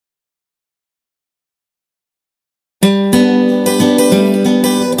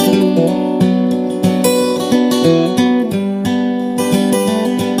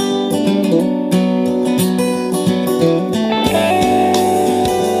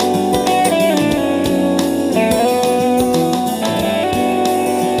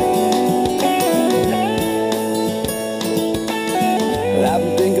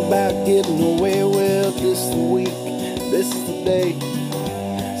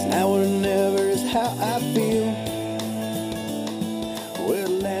how I feel. Well,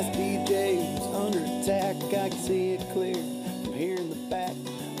 the last DJ's under attack. I can see it clear from here in the back.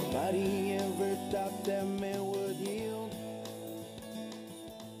 Nobody ever thought that man would yield.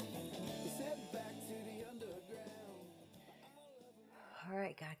 He's headed back to the underground. All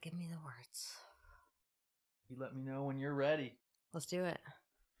right, God, give me the words. You let me know when you're ready. Let's do it.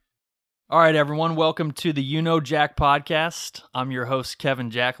 All right, everyone. Welcome to the You Know Jack podcast. I'm your host,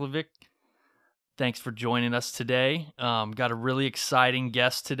 Kevin Jaklovic. Thanks for joining us today. Got a really exciting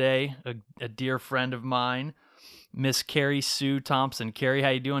guest today, a dear friend of mine, Miss Carrie Sue Thompson. Carrie, how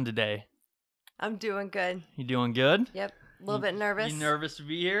you doing today? I'm doing good. You doing good? Yep. A little bit nervous. You nervous to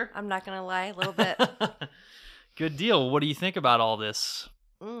be here? I'm not going to lie, a little bit. Good deal. What do you think about all this?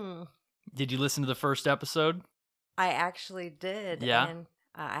 Mm. Did you listen to the first episode? I actually did. Yeah? And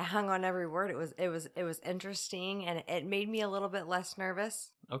I hung on every word. It was interesting, and it made me a little bit less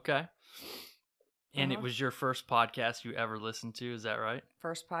nervous. Okay. And it Uh-huh. was your first podcast you ever listened to, is that right?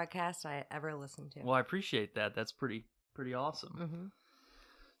 First podcast I ever listened to. Well, I appreciate that. That's pretty awesome. Mm-hmm.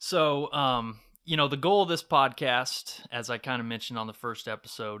 So, the goal of this podcast, as I kind of mentioned on the first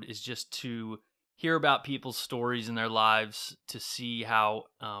episode, is just to hear about people's stories in their lives, to see how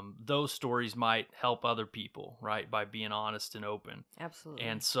those stories might help other people, right, by being honest and open. Absolutely.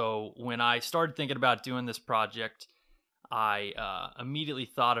 And so when I started thinking about doing this project, I immediately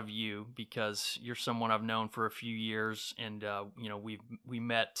thought of you because you're someone I've known for a few years, and we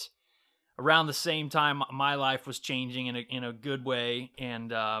met around the same time my life was changing in a good way,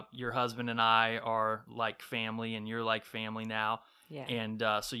 and your husband and I are like family, and you're like family now. Yeah. And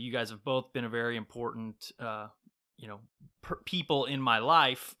so you guys have both been a very important people in my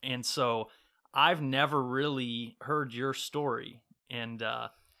life, and so I've never really heard your story, and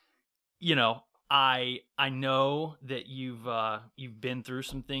I know that you've been through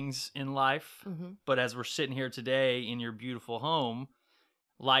some things in life, Mm-hmm. but as we're sitting here today in your beautiful home,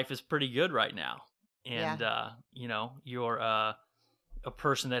 life is pretty good right now. And you're a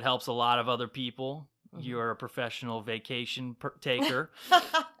person that helps a lot of other people. Mm-hmm. You're a professional vacation taker.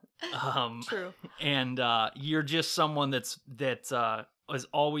 True. And you're just someone that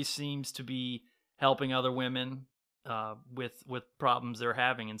always seems to be helping other women with problems they're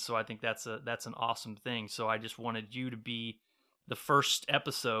having, and so I think that's an awesome thing. So I just wanted you to be the first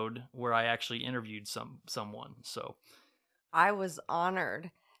episode where I actually interviewed someone. So I was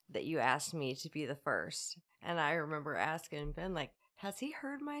honored that you asked me to be the first. And I remember asking Ben, like, has he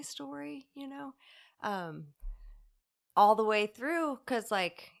heard my story? All the way through. Cause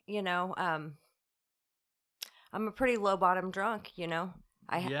I'm a pretty low bottom drunk,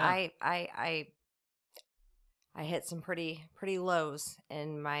 I hit some pretty lows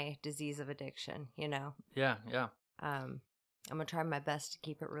in my disease of addiction, yeah. I'm going to try my best to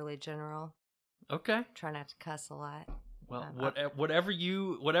keep it really general. Okay. Try not to cuss a lot. Well,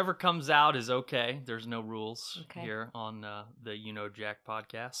 whatever comes out is okay. There's no rules Okay. here on the You Know Jack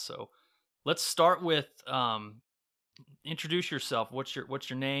podcast. So let's start with introduce yourself. What's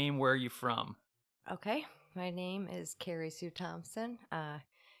your name? Where are you from? Okay. My name is Carrie Sue Thompson.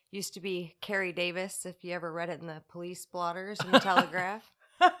 Used to be Carrie Davis, if you ever read it in the police blotters in the Telegraph.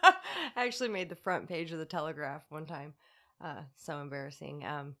 I actually made the front page of the Telegraph one time. So embarrassing.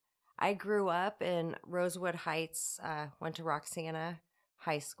 I grew up in Rosewood Heights, went to Roxana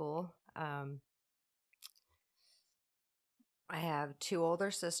High School. I have 2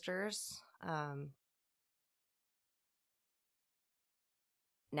 older sisters.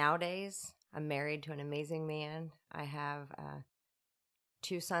 Nowadays, I'm married to an amazing man. I have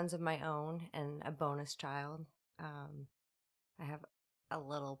 2 sons of my own and a bonus child. I have a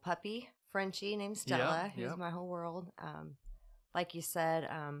little puppy, Frenchie, named Stella, who's my whole world. Like you said,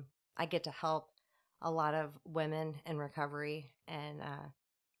 I get to help a lot of women in recovery, and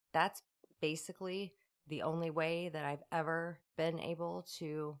that's basically the only way that I've ever been able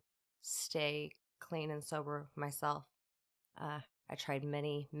to stay clean and sober myself. I tried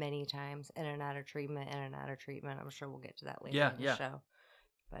many, many times in and out of treatment. I'm sure we'll get to that later in the show.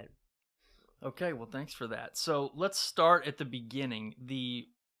 But okay, well, thanks for that. So let's start at the beginning. The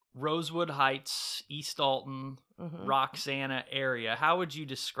Rosewood Heights, East Alton, Roxana area. How would you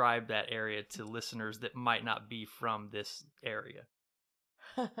describe that area to listeners that might not be from this area?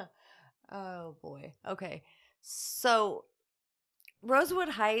 Oh, boy. Okay. So Rosewood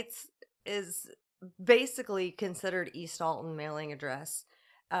Heights is basically considered East Alton mailing address.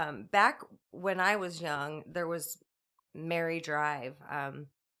 Back when I was young, there was Mary Drive.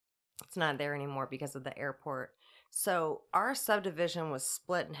 It's not there anymore because of the airport. So our subdivision was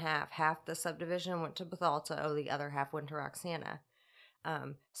split in half. Half the subdivision went to Bethalto, the other half went to Roxana.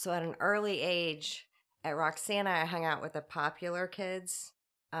 So at an early age, at Roxana, I hung out with the popular kids.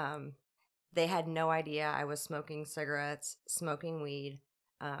 They had no idea I was smoking cigarettes, smoking weed.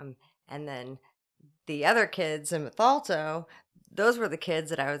 And then the other kids in Methalto, those were the kids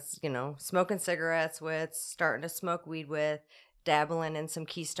that I was, smoking cigarettes with, starting to smoke weed with, dabbling in some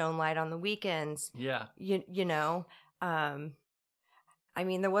Keystone Light on the weekends. Yeah. I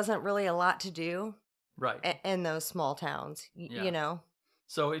mean, there wasn't really a lot to do Right. in those small towns, Yeah. you know.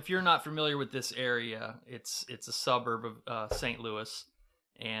 So if you're not familiar with this area, it's a suburb of St. Louis,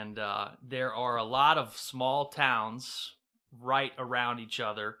 and there are a lot of small towns right around each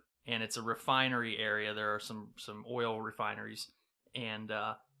other, and it's a refinery area. There are some oil refineries, and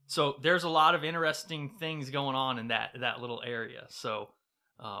so there's a lot of interesting things going on in that little area. So,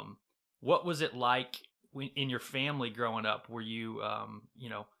 what was it like in your family growing up? Were you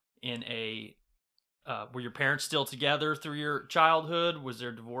in a were your parents still together through your childhood? Was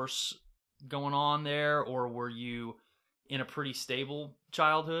there divorce going on there, or were you in a pretty stable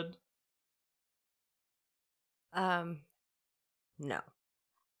childhood? No.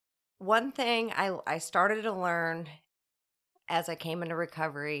 One thing I started to learn as I came into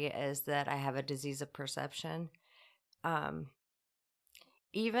recovery is that I have a disease of perception. Um,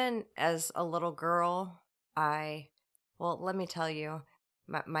 Even as a little girl, let me tell you,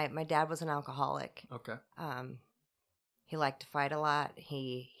 my dad was an alcoholic. Okay. He liked to fight a lot.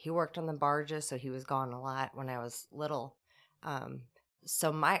 He worked on the barges, so he was gone a lot when I was little.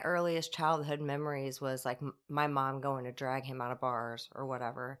 So my earliest childhood memories was like my mom going to drag him out of bars or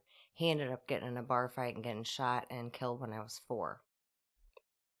whatever. He ended up getting in a bar fight and getting shot and killed when I was 4.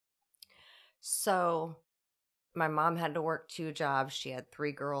 So my mom had to work 2 jobs. She had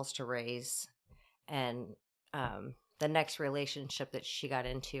 3 girls to raise. And the next relationship that she got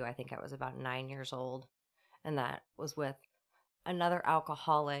into, I think I was about 9 years old. And that was with another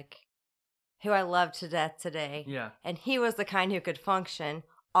alcoholic who I love to death today. Yeah. And he was the kind who could function,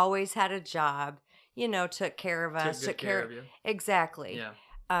 always had a job, took care of us. Took care of you. Exactly. Yeah.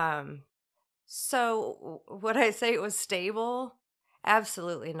 So would I say it was stable?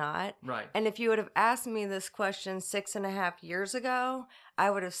 Absolutely not. Right. And if you would have asked me this question 6.5 years ago,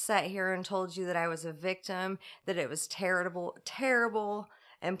 I would have sat here and told you that I was a victim, that it was terrible,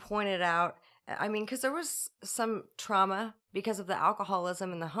 and pointed out. I mean, because there was some trauma because of the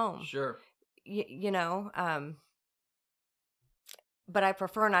alcoholism in the home. Sure. But I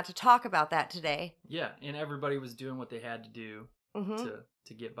prefer not to talk about that today. Yeah, and everybody was doing what they had to do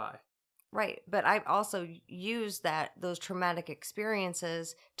to get by. Right, but I've also used those traumatic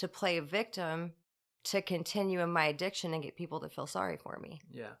experiences to play a victim to continue in my addiction and get people to feel sorry for me.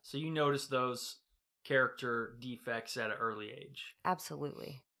 Yeah, so you noticed those character defects at an early age.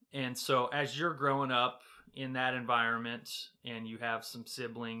 Absolutely. And so as you're growing up in that environment and you have some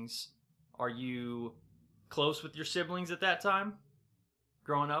siblings, are you close with your siblings at that time?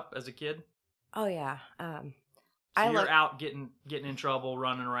 Growing up as a kid? Oh yeah. So you're out getting in trouble,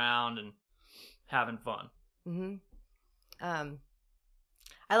 running around and having fun. Mm-hmm.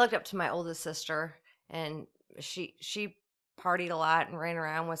 I looked up to my oldest sister, and she partied a lot and ran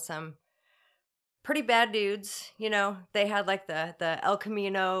around with some pretty bad dudes. They had like the El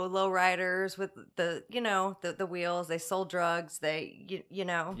Camino lowriders with the wheels. They sold drugs.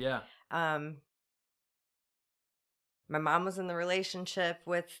 Yeah. My mom was in the relationship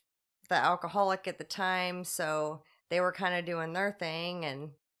with the alcoholic at the time, so they were kind of doing their thing,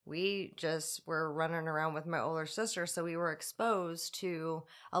 and we just were running around with my older sister, so we were exposed to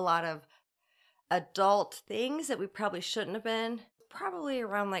a lot of adult things that we probably shouldn't have been. Probably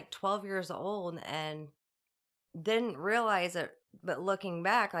around like 12 years old, and didn't realize it, but looking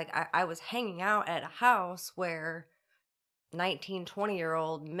back, like I was hanging out at a house where 19,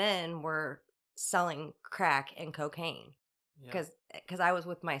 20-year-old men were selling crack and cocaine. Because I was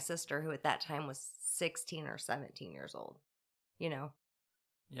with my sister, who at that time was 16 or 17 years old,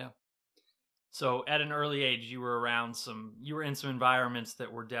 Yeah. So at an early age, you were in some environments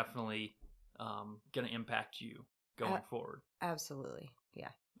that were definitely going to impact you going forward. Absolutely. Yeah.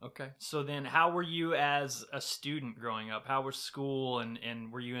 Okay. So then how were you as a student growing up? How was school,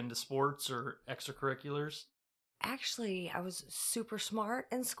 and were you into sports or extracurriculars? Actually, I was super smart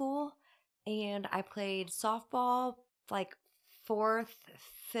in school, and I played softball like 4th,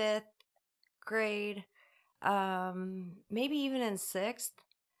 5th grade, maybe even in 6th.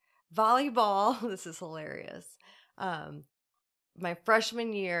 Volleyball, this is hilarious. My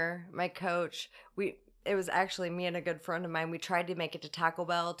freshman year, my coach, it was actually me and a good friend of mine. We tried to make it to Taco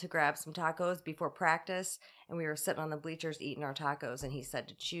Bell to grab some tacos before practice, and we were sitting on the bleachers eating our tacos, and he said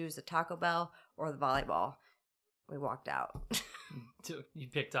to choose the Taco Bell or the volleyball. we walked out. You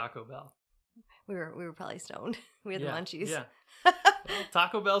picked Taco Bell. We were probably stoned. We had the munchies. Yeah. Well,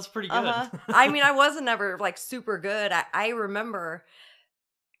 Taco Bell's pretty good. I mean, I wasn't ever like super good. I remember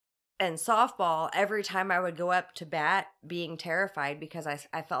in softball, every time I would go up to bat being terrified because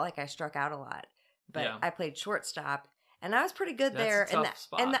I felt like I struck out a lot. But Yeah. I played shortstop and I was pretty good That's there. a tough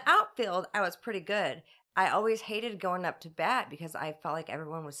spot. In the outfield, I was pretty good. I always hated going up to bat because I felt like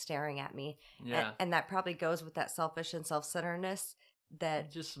everyone was staring at me. Yeah. And that probably goes with that selfish and self-centeredness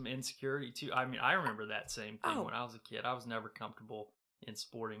that Just some insecurity too. I mean, I remember that same thing Oh. when I was a kid. I was never comfortable in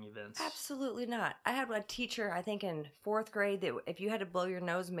sporting events. absolutely not. I had a teacher, I think in 4th grade, that if you had to blow your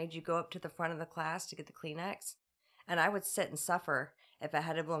nose, made you go up to the front of the class to get the Kleenex. And I would sit and suffer if I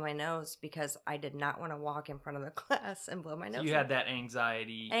had to blow my nose because I did not want to walk in front of the class and blow my So nose. you had that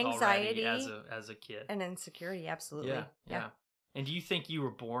anxiety already as a kid. And insecurity, absolutely. Yeah. And do you think you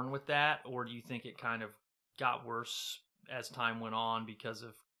were born with that, or do you think it kind of got worse as time went on because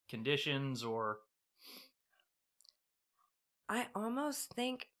of conditions, or? I almost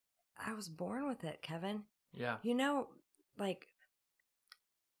think I was born with it, Kevin. Yeah. You know, like,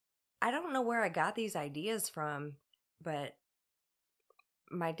 I don't know where I got these ideas from, but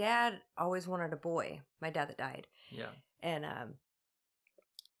my dad always wanted a boy, my dad that died. Yeah. And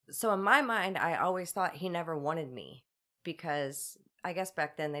so in my mind, I always thought he never wanted me because I guess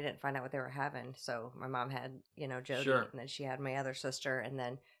back then they didn't find out what they were having. So my mom had, Jody, Sure. and then she had my other sister. And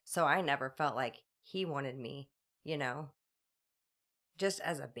then, so I never felt like he wanted me, just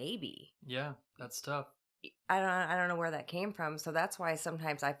as a baby. Yeah. That's tough. I don't know where that came from. So that's why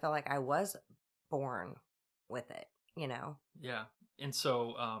sometimes I feel like I was born with it, Yeah. And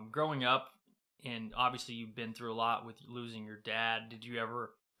so growing up, and obviously you've been through a lot with losing your dad, did you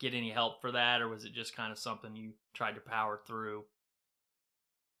ever get any help for that, or was it just kind of something you tried to power through?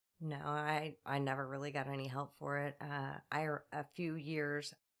 No, I never really got any help for it. A few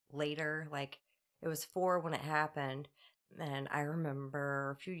years later, like it was 4 when it happened, and I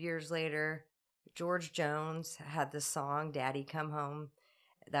remember a few years later, George Jones had this song, Daddy Come Home.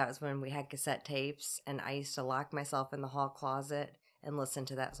 That was when we had cassette tapes, and I used to lock myself in the hall closet and listen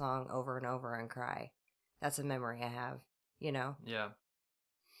to that song over and over and cry. That's a memory I have, Yeah.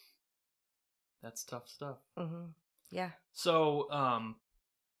 That's tough stuff. Yeah. So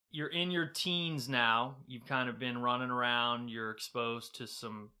you're in your teens now. You've kind of been running around. You're exposed to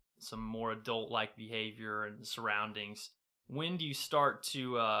some more adult-like behavior and surroundings. When do you start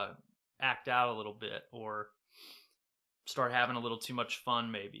to act out a little bit, or start having a little too much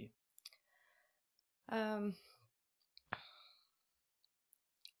fun, maybe?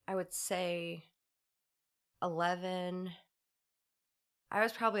 I would say 11. I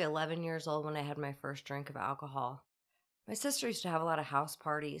was probably 11 years old when I had my first drink of alcohol. My sister used to have a lot of house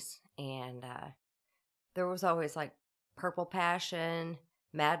parties, and there was always like Purple Passion,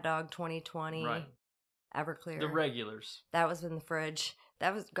 Mad Dog 2020, Right. Everclear. The regulars. That was in the fridge.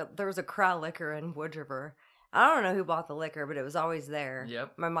 There was a Crow liquor in Wood River. I don't know who bought the liquor, but it was always there.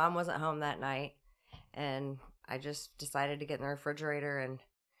 Yep. My mom wasn't home that night, and I just decided to get in the refrigerator and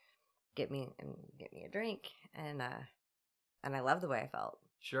get me a drink, and I loved the way I felt.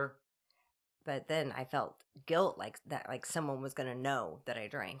 Sure. But then I felt guilt, like that, like someone was gonna know that I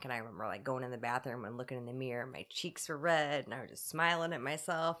drank. And I remember like going in the bathroom and looking in the mirror, my cheeks were red, and I was just smiling at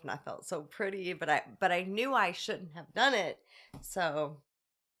myself, and I felt so pretty. But I knew I shouldn't have done it. So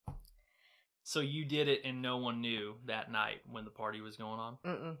you did it, and no one knew that night when the party was going on?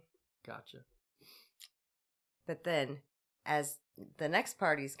 mm-mm. Gotcha. But then, as the next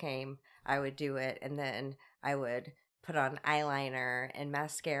parties came, I would do it, and then I would put on eyeliner and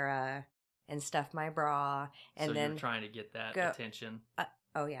mascara and stuff my bra, and So then you're trying to get that go- attention.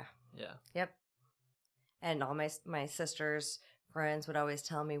 oh yeah. Yeah. Yep. And all my sister's friends would always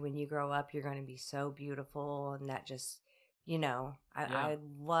tell me, when you grow up, you're going to be so beautiful. And that just, I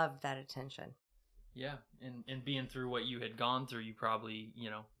loved that attention. Yeah. And being through what you had gone through, you probably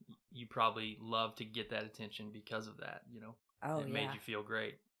love to get that attention because of that, Oh, It made you feel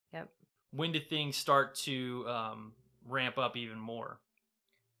great. Yep. When did things start to ramp up even more?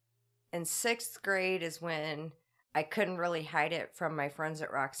 In 6th grade is when I couldn't really hide it from my friends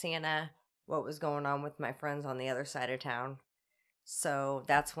at Roxana, what was going on with my friends on the other side of town. So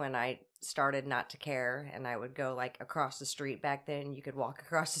that's when I started not to care, and I would go like across the street. Back then you could walk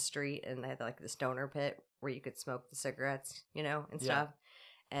across the street, and they had like the stoner pit where you could smoke the cigarettes, and stuff.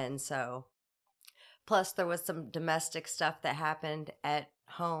 And so, plus there was some domestic stuff that happened at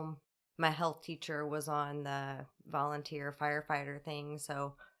home. My health teacher was on the volunteer firefighter thing,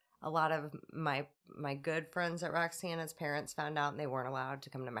 so a lot of my good friends at Roxana's parents found out, and they weren't allowed to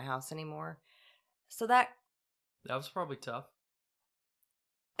come to my house anymore. So that That was probably tough.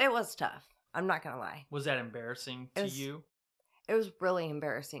 It was tough. I'm not gonna lie. Was that embarrassing It to was you? it was really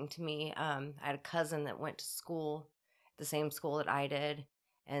embarrassing to me. I had a cousin that went to school, the same school that I did,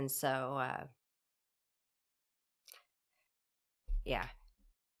 and so yeah,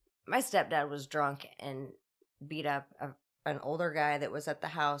 my stepdad was drunk and beat up an older guy that was at the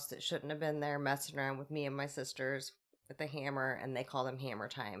house that shouldn't have been there messing around with me and my sisters with a hammer, and they called him Hammer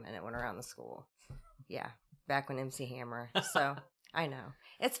Time, and it went around the school. Yeah, back when MC Hammer. So I know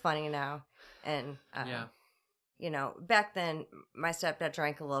it's funny now, and Yeah. you know, back then my stepdad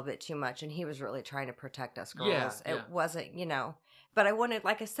drank a little bit too much, and he was really trying to protect us girls. Yeah, yeah. It wasn't, you know, but I wouldn't,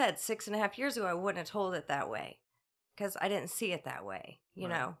 like I said, 6.5 years ago, I wouldn't have told it that way because I didn't see it that way, you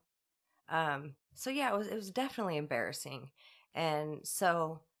Right. know. So yeah, it was definitely embarrassing, and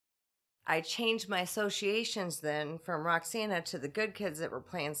so I changed my associations then from Roxana to the good kids that were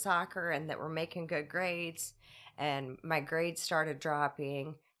playing soccer and that were making good grades, and my grades started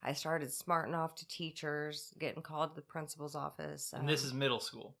dropping. I started smarting off to teachers, getting called to the principal's office. And this is middle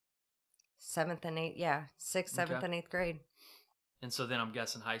school. 7th and 8th, yeah, 6th, 7th, Okay. and 8th grade. And so then I'm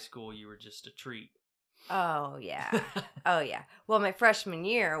guessing high school you were just a treat. Oh yeah, oh yeah. Well, my freshman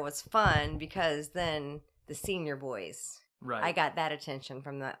year was fun because then the senior boys. Right. I got that attention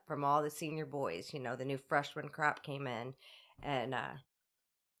from all the senior boys. You know, the new freshman crop came in, and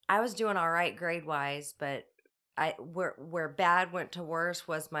I was doing all right grade wise, but where bad went to worse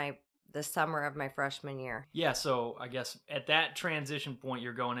was the summer of my freshman year. Yeah, so I guess at that transition point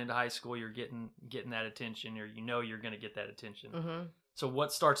you're going into high school, you're getting that attention, or you know you're going to get that attention. Mm-hmm. So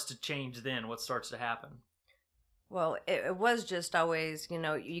what starts to change then? What starts to happen? Well, it was just always, you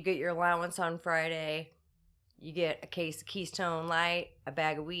know, you get your allowance on Friday, you get a case of Keystone Light, a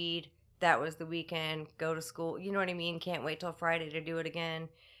bag of weed. That was the weekend. Go to school. You know what I mean? Can't wait till Friday to do it again.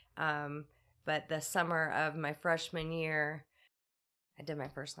 But the summer of my freshman year, I did my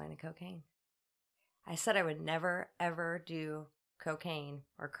first line of cocaine. I said I would never, ever do cocaine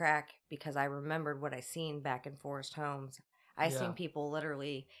or crack because I remembered what I seen back in Forest Homes. I Yeah. seen people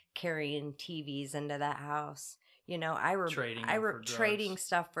literally carrying TVs into that house. You know, Trading I them were for trading drugs.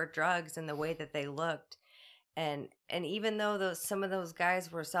 stuff for drugs and the way that they looked. And even though some of those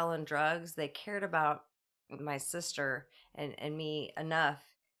guys were selling drugs, they cared about my sister and me enough,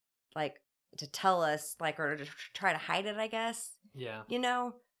 like, to tell us, like, or to try to hide it, I guess. Yeah. You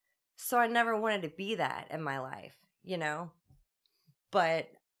know? So I never wanted to be that in my life, you know? But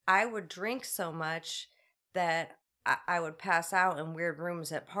I would drink so much that I would pass out in weird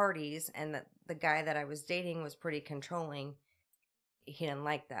rooms at parties, and the guy that I was dating was pretty controlling. He didn't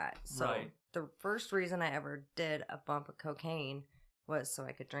like that. So Right. the first reason I ever did a bump of cocaine was so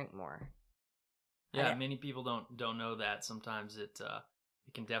I could drink more. Yeah, many people don't know that. Sometimes it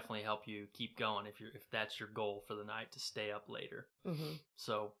can definitely help you keep going if that's your goal for the night, to stay up later. Mm-hmm.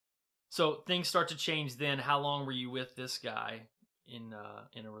 So things start to change then. How long were you with this guy in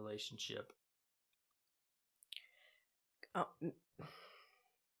a relationship? Oh,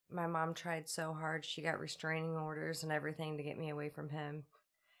 my mom tried so hard. She got restraining orders and everything to get me away from him.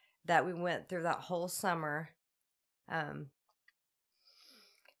 That we went through that whole summer.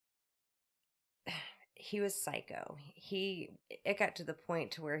 He was psycho. It got to the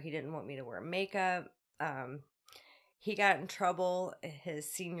point to where he didn't want me to wear makeup. He got in trouble his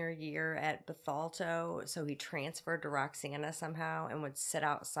senior year at Bethalto, so he transferred to Roxana somehow and would sit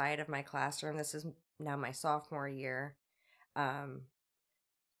outside of my classroom. This is now my sophomore year.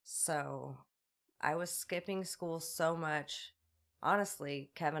 So I was skipping school so much.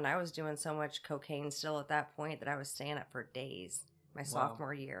 Honestly, Kevin, I was doing so much cocaine still at that point that I was staying up for days my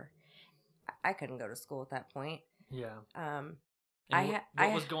sophomore year. I couldn't go to school at that point. Yeah.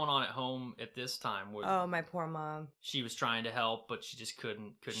 What was going on at home at this time? Oh, my poor mom. She was trying to help, but she just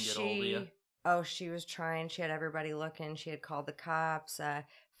couldn't get a hold of you. Oh, she was trying. She had everybody looking. She had called the cops.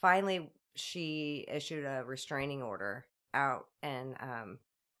 Finally, she issued a restraining order out, and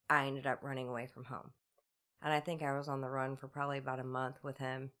I ended up running away from home. And I think I was on the run for probably about a month with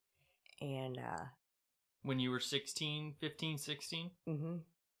him. And when you were 16, 15, 16? Mm-hmm.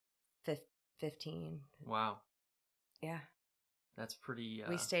 15. Wow. Yeah. That's pretty...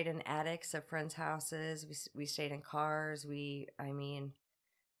 We stayed in attics at friends' houses. We stayed in cars. I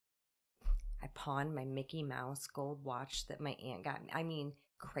pawned my Mickey Mouse gold watch that my aunt got me. I mean,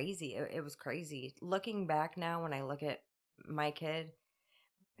 crazy. It was crazy. Looking back now, when I look at my kid,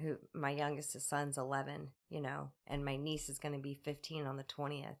 who my youngest son's 11, you know, and my niece is going to be 15 on the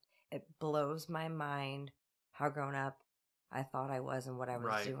 20th, it blows my mind how grown up I thought I was and what I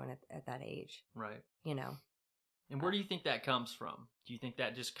was doing at that age. Right. You know. And where do you think that comes from? Do you think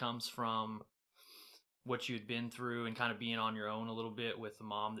that just comes from what you had been through and kind of being on your own a little bit with a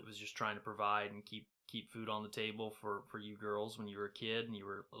mom that was just trying to provide and keep food on the table for you girls when you were a kid and you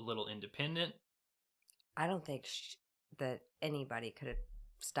were a little independent? I don't think that anybody could have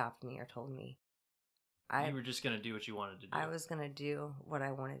stopped me or told me. You were just going to do what you wanted to do. I was going to do what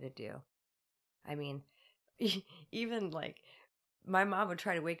I wanted to do. I mean, even like my mom would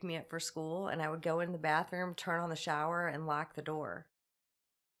try to wake me up for school and I would go in the bathroom, turn on the shower and lock the door,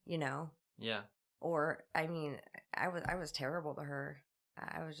 you know? Yeah. Or, I mean, I was terrible to her.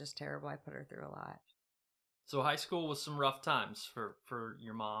 I was just terrible. I put her through a lot. So high school was some rough times for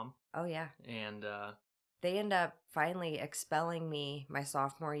your mom. Oh, yeah. And they end up finally expelling me my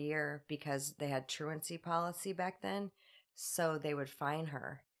sophomore year because they had truancy policy back then. So they would fine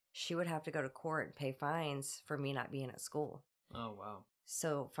her. She would have to go to court and pay fines for me not being at school. Oh, wow.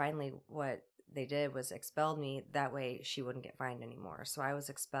 So finally what they did was expelled me. That way she wouldn't get fined anymore. So I was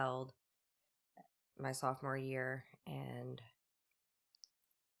expelled my sophomore year, and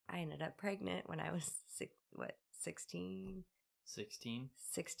I ended up pregnant when I was 16? 16? 16.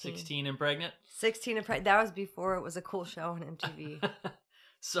 16 and pregnant? 16 and pregnant. That was before it was a cool show on MTV.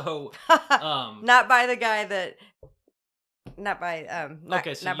 So, not by the guy that, not by,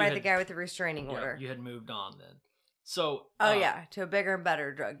 okay, so not by the guy with the restraining order. You had moved on then. So, yeah, to a bigger and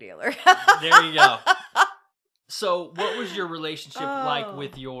better drug dealer. There you go. So, what was your relationship like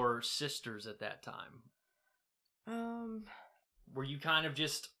with your sisters at that time? Were you kind of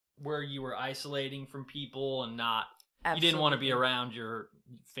just where you were isolating from people and not, Absolutely. You didn't want to be around your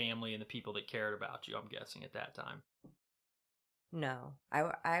family and the people that cared about you, I'm guessing, at that time? No,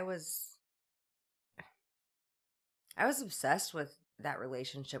 I was obsessed with that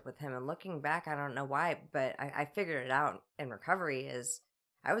relationship with him, and looking back, I don't know why, but I figured it out in recovery. Is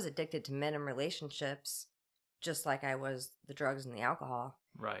I was addicted to men and relationships, just like I was the drugs and the alcohol.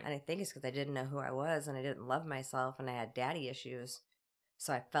 Right. And I think it's because I didn't know who I was, and I didn't love myself, and I had daddy issues,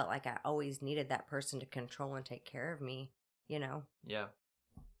 so I felt like I always needed that person to control and take care of me. You know? Yeah.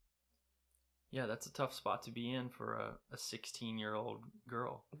 Yeah, that's a tough spot to be in for a 16-year-old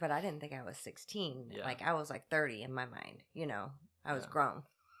girl. But I didn't think I was 16. Yeah. Like, I was like 30 in my mind, you know? I was grown.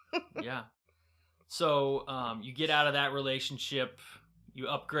 Yeah. So, you get out of that relationship, you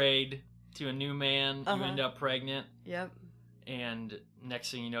upgrade to a new man, you end up pregnant. Yep. And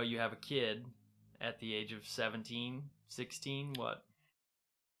next thing you know, you have a kid at the age of 17, 16, what?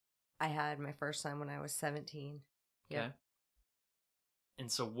 I had my first son when I was 17. Yep. Okay.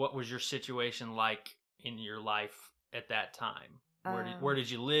 And so what was your situation like in your life at that time? Where did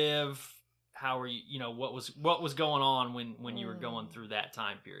you live? How were you, what was going on when you were going through that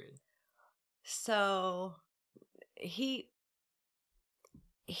time period? So he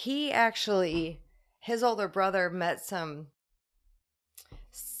actually, his older brother met some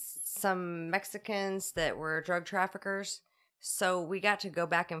Mexicans that were drug traffickers. So we got to go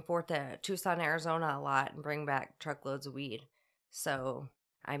back and forth to Tucson, Arizona a lot and bring back truckloads of weed. So,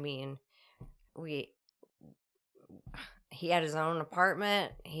 I mean, he had his own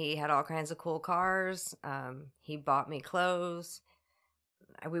apartment. He had all kinds of cool cars. He bought me clothes.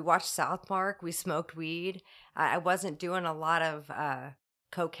 We watched South Park. We smoked weed. I wasn't doing a lot of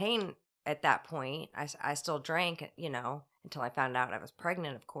cocaine at that point. I still drank, until I found out I was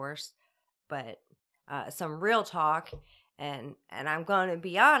pregnant, of course. But some real talk, and I'm going to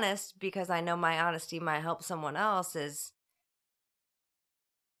be honest because I know my honesty might help someone else, is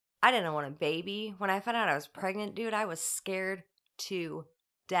I didn't want a baby. When I found out I was pregnant, dude, I was scared to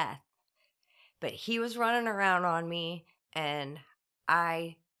death. But he was running around on me, and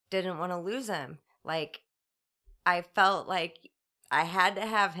I didn't want to lose him. Like, I felt like I had to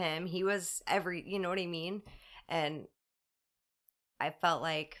have him. He was you know what I mean? And I felt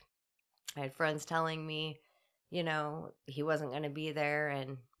like I had friends telling me, he wasn't going to be there,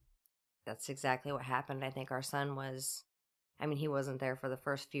 and that's exactly what happened. I think our son was, he wasn't there for the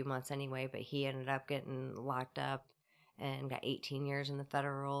first few months anyway, but he ended up getting locked up and got 18 years in the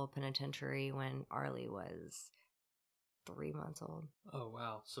federal penitentiary when Arlie was 3 months old. Oh,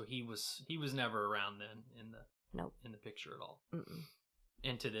 wow. So he was never around then Nope. in the picture at all. Mm-mm.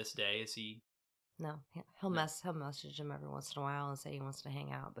 And to this day, is he? No, he'll message him every once in a while and say he wants to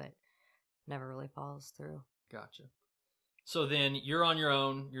hang out, but never really follows through. Gotcha. So then you're on your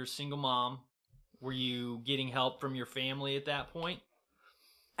own. You're a single mom. Were you getting help from your family at that point?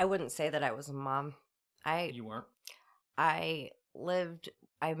 I wouldn't say that I was a mom. You weren't? I moved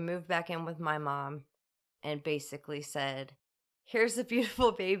back in with my mom and basically said, here's a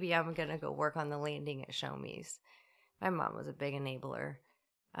beautiful baby. I'm going to go work on the landing at Show Me's. My mom was a big enabler.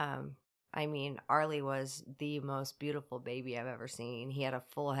 I mean, Arlie was the most beautiful baby I've ever seen. He had a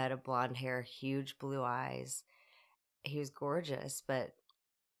full head of blonde hair, huge blue eyes. He was gorgeous, but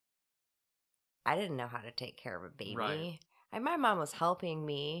I didn't know how to take care of a Right. baby. And my mom was helping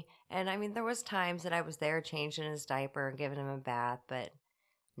me, and I mean, there was times that I was there changing his diaper and giving him a bath, but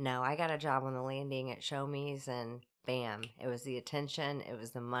no, I got a job on the landing at Show Me's, and bam, it was the attention, it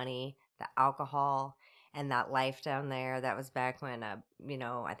was the money, the alcohol, and that life down there. That was back when, I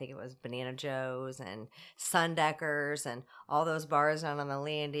think it was Banana Joe's and Sundeckers and all those bars down on the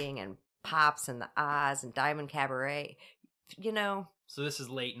landing, and Pops and the Oz and Diamond Cabaret. You know, So this is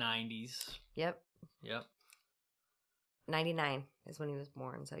late 90s. yep, Yep. 99 is when he was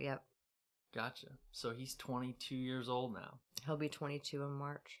born, so yep. Gotcha. So he's 22 years old now. He'll be 22 in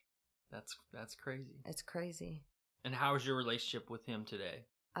March. That's crazy. It's crazy. And how is your relationship with him today?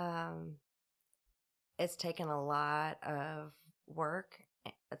 It's taken a lot of work.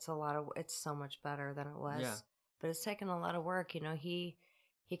 It's so much better than it was. Yeah. But it's taken a lot of work. You know, he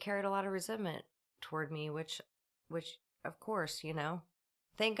carried a lot of resentment toward me, which of course,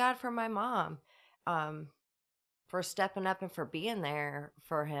 thank God for my mom, for stepping up and for being there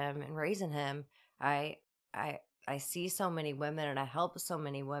for him and raising him. I see so many women, and I help so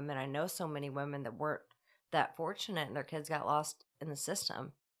many women. I know so many women that weren't that fortunate and their kids got lost in the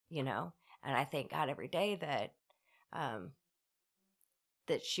system, and I thank God every day that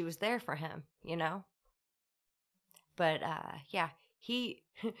that she was there for him, But yeah, he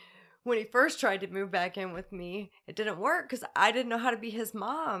when he first tried to move back in with me, it didn't work because I didn't know how to be his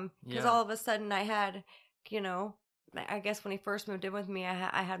mom. Because Yeah. all of a sudden I had, I guess when he first moved in with me,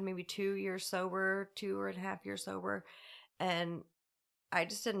 I had maybe 2 years sober, 2.5 years sober, and I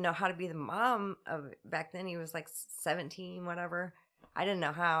just didn't know how to be the mom of back then. He was like 17, whatever. I didn't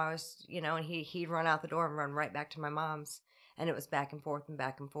know how. I was, and he'd run out the door and run right back to my mom's, and it was back and forth and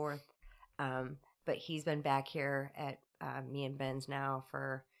back and forth. But he's been back here at me and Ben's now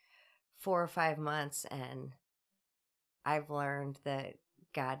for 4 or 5 months, and I've learned that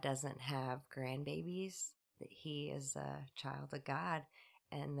God doesn't have grandbabies, that he is a child of God,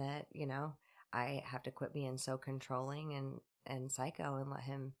 and that, I have to quit being so controlling and psycho and let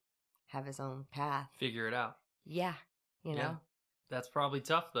him have his own path. Figure it out. Yeah, Yeah. That's probably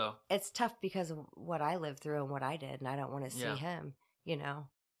tough though. It's tough because of what I lived through and what I did, and I don't want to see Yeah. him,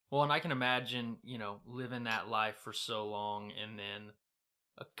 Well, and I can imagine, living that life for so long and then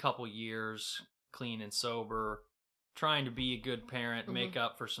a couple years clean and sober, trying to be a good parent, make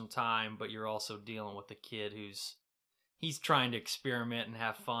up for some time, but you're also dealing with a kid he's trying to experiment and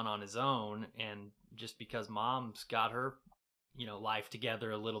have fun on his own, and just because mom's got her, life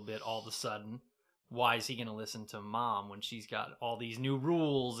together a little bit all of a sudden, why is he going to listen to mom when she's got all these new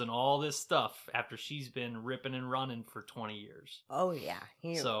rules and all this stuff after she's been ripping and running for 20 years? Oh yeah,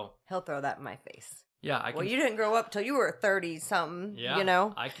 he'll throw that in my face. Yeah, Well, you didn't grow up till you were 30-something,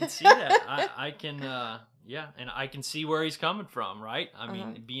 Yeah, I can see that. I can, and I can see where he's coming from, right? I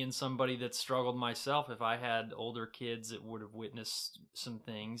mean, being somebody that struggled myself, if I had older kids that would have witnessed some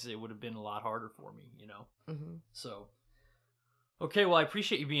things, it would have been a lot harder for me, So, okay, well, I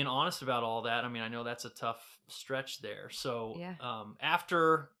appreciate you being honest about all that. I mean, I know that's a tough stretch there. So, Yeah.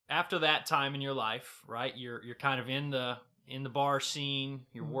 After that time in your life, right? You're kind of in the bar scene.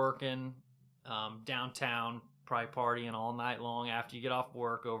 You're working downtown, probably partying all night long after you get off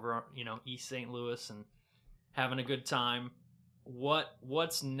work over, East St. Louis, and having a good time.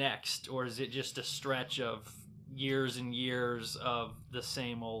 What's next, or is it just a stretch of years and years of the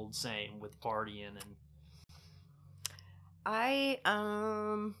same old same with partying and? I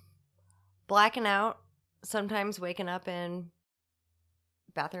blacking out, sometimes waking up in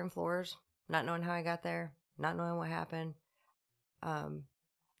bathroom floors, not knowing how I got there, not knowing what happened.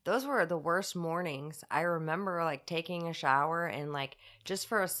 Those were the worst mornings. I remember like taking a shower and like just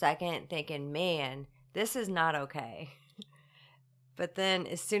for a second thinking, man, this is not okay. But then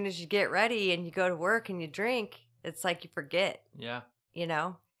as soon as you get ready and you go to work and you drink, it's like you forget. Yeah.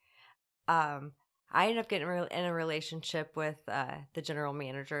 I ended up getting in a relationship with the general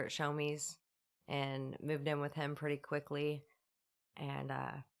manager at Show Me's and moved in with him pretty quickly. And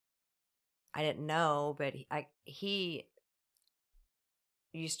I didn't know, but he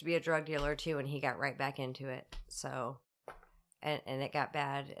used to be a drug dealer too, and he got right back into it. So, and it got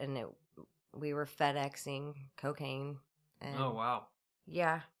bad, and we were FedExing cocaine. And Oh wow.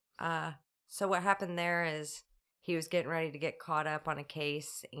 yeah. So what happened there is he was getting ready to get caught up on a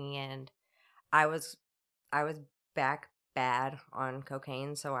case, and I was back bad on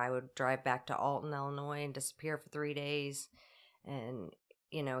cocaine, so I would drive back to Alton, Illinois, and disappear for 3 days, and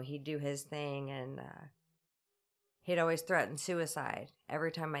he'd do his thing, and he'd always threaten suicide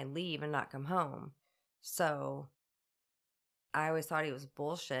every time I leave and not come home. So I always thought he was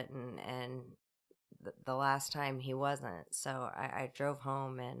bullshit, and the last time he wasn't. So I drove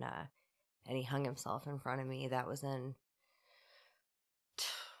home, and he hung himself in front of me. That was in,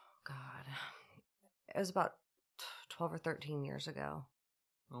 God, it was about 12 or 13 years ago.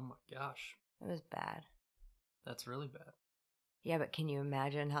 Oh my gosh. It was bad. That's really bad. Yeah, but can you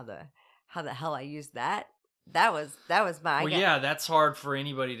imagine how the hell I used that? That was my. Well, yeah, that's hard for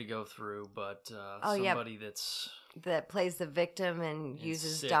anybody to go through, but Oh, yeah. somebody that plays the victim and is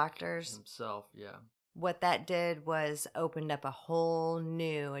uses sick doctors. himself, yeah. What that did was opened up a whole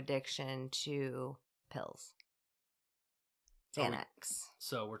new addiction to pills. Xanax.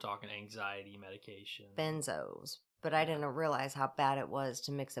 So we're talking anxiety medication. Benzos. But I didn't realize how bad it was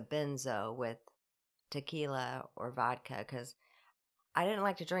to mix a benzo with tequila or vodka, because I didn't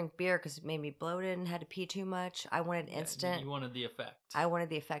like to drink beer because it made me bloated and had to pee too much. I wanted instant. You wanted the effect. I wanted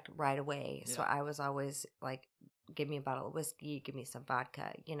the effect right away. So Yeah. I was always like, give me a bottle of whiskey, give me some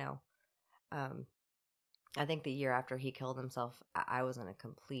vodka, you know. I think the year after he killed himself, I was in a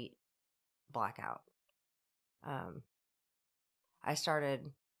complete blackout. I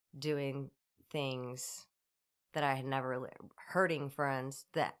started doing things that I had never hurting friends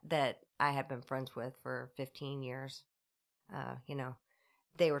that I had been friends with for 15 years. You know,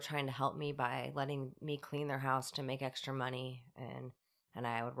 they were trying to help me by letting me clean their house to make extra money, and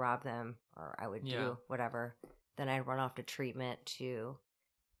I would rob them, or I would do whatever. Then I'd run off to treatment to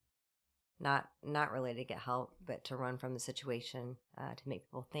not really to get help, but to run from the situation, to make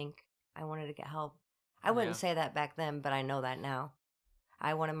people think I wanted to get help. I wouldn't say that back then, but I know that now.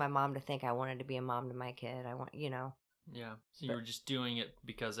 I wanted my mom to think I wanted to be a mom to my kid. Yeah. So you were just doing it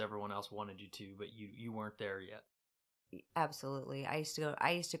because everyone else wanted you to, but you weren't there yet. Absolutely. I used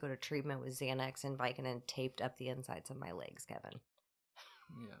to go to treatment with Xanax and Vicodin and taped up the insides of my legs, Kevin.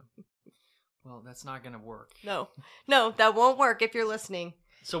 Yeah. Well, that's not going to work. No, that won't work if you're listening.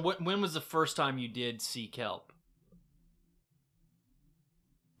 So when was the first time you did seek help?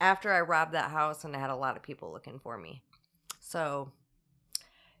 After I robbed that house and I had a lot of people looking for me. So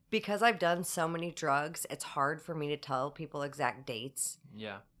because I've done so many drugs, it's hard for me to tell people exact dates.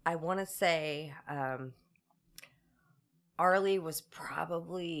 Yeah. I want to say Arlie was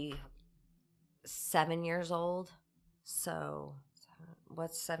probably 7 years old. So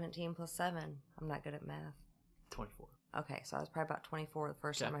what's 17 plus 7? I'm not good at math. 24. Okay, so I was probably about 24 the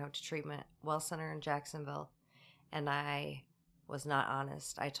first time I went to treatment, Wells Center in Jacksonville, and I was not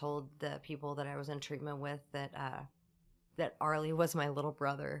honest. I told the people that I was in treatment with that Arlie was my little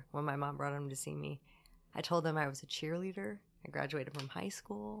brother when my mom brought him to see me. I told them I was a cheerleader. I graduated from high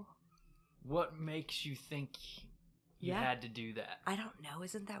school. What makes you think you had to do that? I don't know.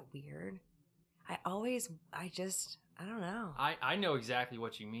 Isn't that weird? I don't know. I know exactly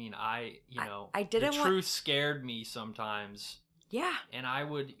what you mean. I didn't the truth scared me sometimes. Yeah. And I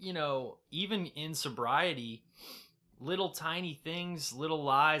would, even in sobriety, little tiny things, little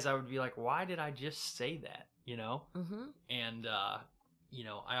lies, I would be like, why did I just say that? Mm-hmm. And,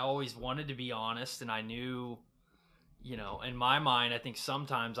 I always wanted to be honest, and I knew, in my mind, I think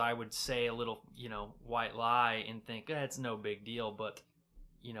sometimes I would say a little, white lie and think, it's no big deal, but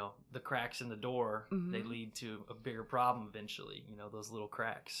the cracks in the door, mm-hmm. they lead to a bigger problem eventually, those little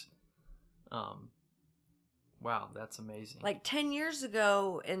cracks. Wow, that's amazing. Like 10 years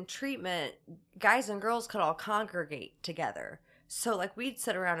ago in treatment, guys and girls could all congregate together. So like we'd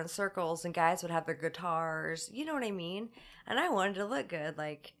sit around in circles and guys would have their guitars, you know what I mean? And I wanted to look good.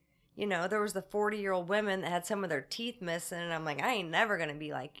 Like, there was the 40-year-old women that had some of their teeth missing, and I'm like, I ain't never going to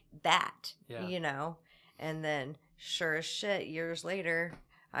be like that, And then sure as shit, years later,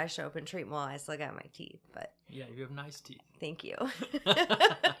 I show up in treatment. Well, I still got my teeth, but yeah, you have nice teeth. Thank you.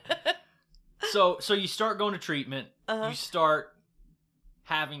 So you start going to treatment. Uh-huh. You start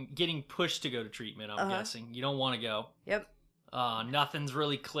getting pushed to go to treatment. I'm guessing you don't want to go. Yep. Nothing's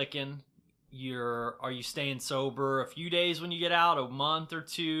really clicking. Are you staying sober a few days when you get out? A month or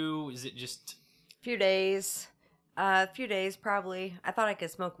two? Is it just a few days? A few days probably. I thought I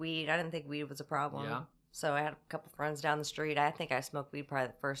could smoke weed. I didn't think weed was a problem. Yeah. So I had a couple friends down the street. I think I smoked weed probably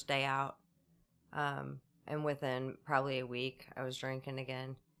the first day out. And within probably a week, I was drinking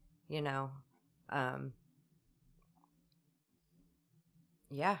again,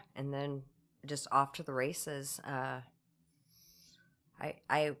 Yeah, and then just off to the races. I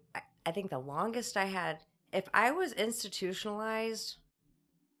think the longest I had, if I was institutionalized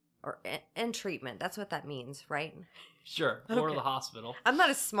or in treatment, that's what that means, right? Sure. Or Okay. the hospital. I'm not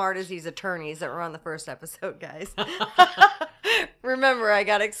as smart as these attorneys that were on the first episode, guys. Remember, I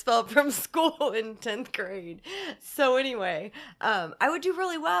got expelled from school in 10th grade. So anyway, I would do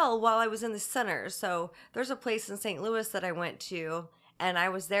really well while I was in the center. So there's a place in St. Louis that I went to, and I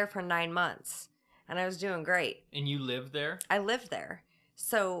was there for 9 months, and I was doing great. And you lived there? I lived there.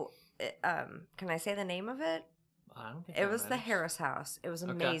 So, can I say the name of it? I don't think It that was the matters. Harris House. It was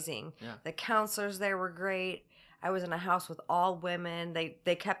Okay. amazing. Yeah. The counselors there were great. I was in a house with all women.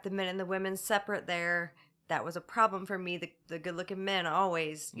 They kept the men and the women separate there. That was a problem for me. The good looking men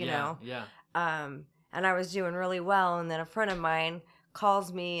always, you know. Yeah. And I was doing really well. And then a friend of mine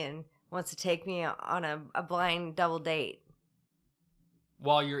calls me and wants to take me on a blind double date.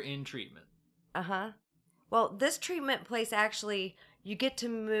 While you're in treatment. Uh-huh. Well, this treatment place actually, you get to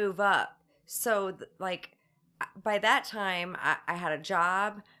move up. So, like, by that time, I had a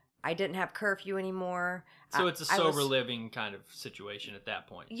job. I didn't have curfew anymore. So it's a I sober was- living kind of situation at that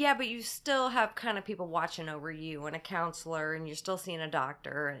point. Yeah, but you still have kind of people watching over you and a counselor, and you're still seeing a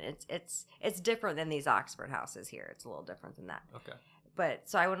doctor, and it's different than these Oxford houses here. It's a little different than that. Okay. But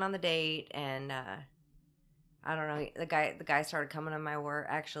so I went on the date, and I don't know. The guy started coming to my work.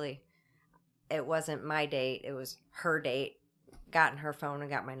 Actually, it wasn't my date. It was her date. Got in her phone and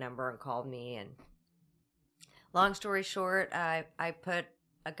got my number and called me. And long story short, I put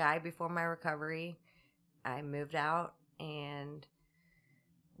a guy before my recovery. I moved out, and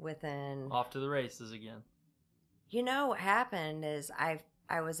within Off to the races again. you know what happened is I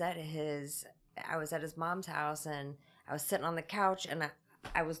was at his mom's house, and I was sitting on the couch, and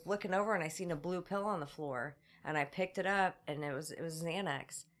I was looking over, and I seen a blue pill on the floor, and I picked it up, and it was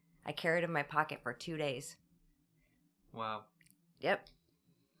Xanax. I carried it in my pocket for 2 days. Wow. Yep.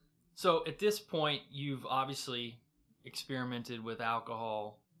 So at this point, you've obviously experimented with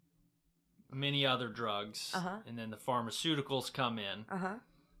alcohol, many other drugs, Uh-huh. and then the pharmaceuticals come in. Uh-huh.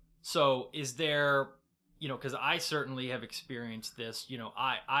 So is there, because I certainly have experienced this,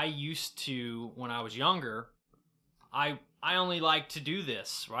 I used to, when I was younger, I only liked to do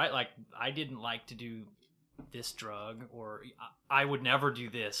this, right? Like, I didn't like to do this drug, or I would never do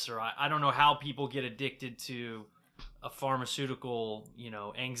this, or I don't know how people get addicted to a pharmaceutical,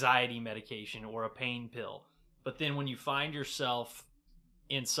 anxiety medication or a pain pill. But then when you find yourself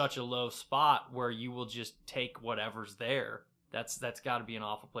in such a low spot where you will just take whatever's there, that's got to be an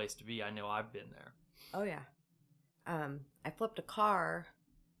awful place to be. I know I've been there. Oh yeah. I flipped a car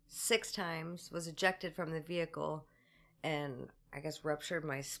 6 times, was ejected from the vehicle, and I guess ruptured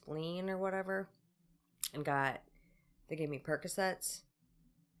my spleen or whatever, and they gave me Percocets,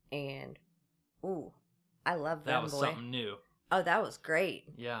 and ooh, I love them, That was boy. something new. Oh, that was great.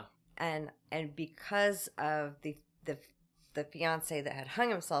 Yeah. And because of the fiance that had hung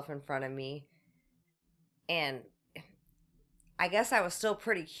himself in front of me, and I guess I was still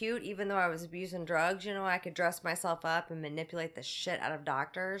pretty cute even though I was abusing drugs. I could dress myself up and manipulate the shit out of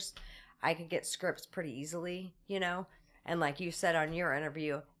doctors. I could get scripts pretty easily, and like you said on your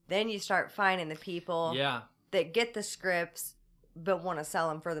interview, then you start finding the people Yeah. that get the scripts but want to sell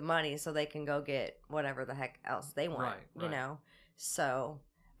them for the money so they can go get whatever the heck else they want, Right. So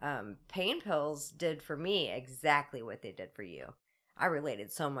pain pills did for me exactly what they did for you. I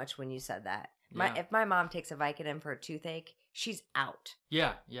related so much when you said that. Yeah. If my mom takes a Vicodin for a toothache, she's out.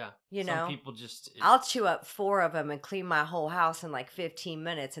 Yeah. Some people just... I'll chew up 4 of them and clean my whole house in like 15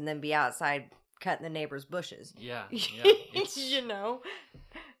 minutes and then be outside cutting the neighbor's bushes. Yeah. It's,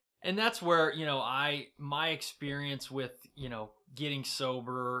 and that's where, my experience with, getting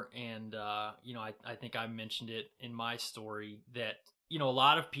sober, and, I think I mentioned it in my story that, a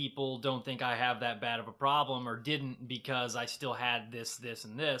lot of people don't think I have that bad of a problem, or didn't, because I still had this,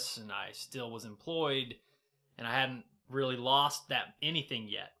 and this, and I still was employed, and I hadn't really lost that anything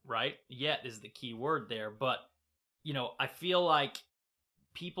yet, right? Yet is the key word there. But, I feel like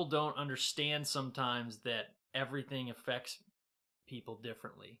people don't understand sometimes that everything affects people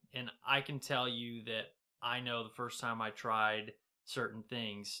differently. And I can tell you that I know the first time I tried certain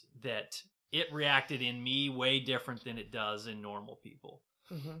things that it reacted in me way different than it does in normal people.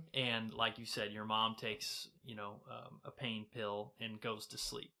 Mm-hmm. And like you said, your mom takes, a pain pill and goes to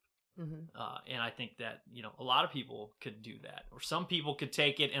sleep. Mm-hmm. And I think that, a lot of people could do that. Or some people could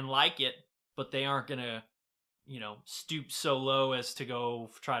take it and like it, but they aren't going to, stoop so low as to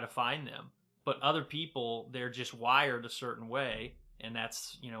go try to find them. But other people, they're just wired a certain way. And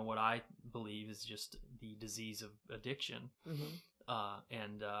that's, what I believe is just the disease of addiction. Mm-hmm.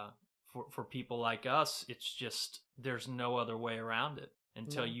 For people like us, it's just, there's no other way around it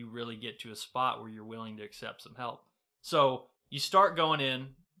until you really get to a spot where you're willing to accept some help. So you start going in,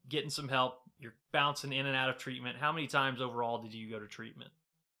 getting some help, you're bouncing in and out of treatment. How many times overall did you go to treatment?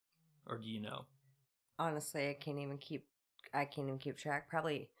 Or do you know? Honestly, I can't even keep track.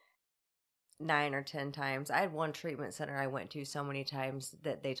 Probably 9 or 10 times. I had one treatment center I went to so many times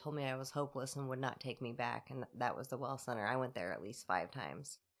that they told me I was hopeless and would not take me back, and that was the Well Center. I went there at least 5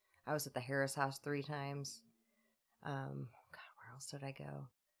 times. I was at the Harris House 3 times. God, where else did I go?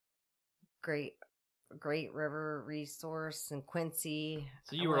 Great River Resource in Quincy.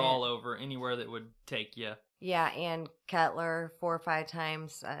 So you were all over, anywhere that would take you. Yeah, and Kettler 4 or 5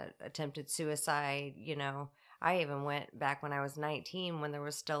 times, attempted suicide, I even went back when I was 19 when there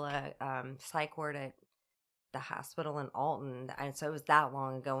was still a psych ward at the hospital in Alton. And so it was that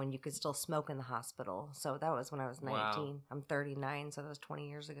long ago when you could still smoke in the hospital. So that was when I was 19. Wow. I'm 39, so that was 20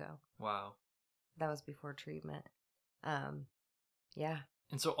 years ago. Wow. That was before treatment. Yeah.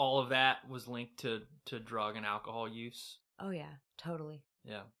 And so all of that was linked to drug and alcohol use? Oh, yeah, totally.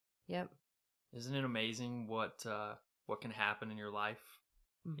 Yeah. Yep. Isn't it amazing what can happen in your life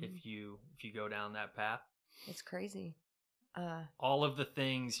Mm-hmm. if you go down that path? It's crazy. All of the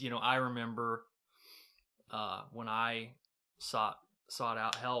things, I remember when I sought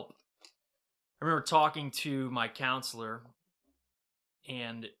out help. I remember talking to my counselor,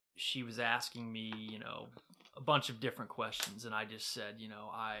 and she was asking me, a bunch of different questions, and I just said,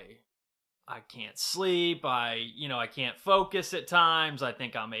 I can't sleep. I can't focus at times. I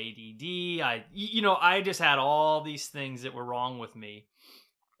think I'm ADD. I just had all these things that were wrong with me.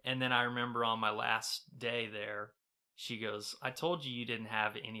 And then I remember on my last day there, she goes, I told you didn't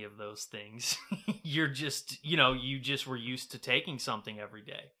have any of those things. You're just, you just were used to taking something every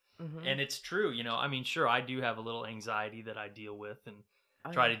day. Mm-hmm. And it's true, sure, I do have a little anxiety that I deal with and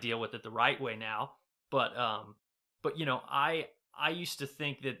try to deal with it the right way now. But I used to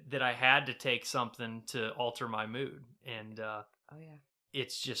think that I had to take something to alter my mood. And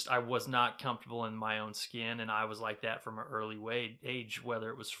it's just, I was not comfortable in my own skin. And I was like that from an early age, whether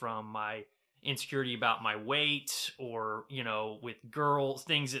it was from my insecurity about my weight or, with girls,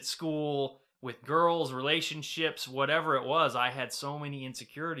 things at school, with girls, relationships, whatever it was. I had so many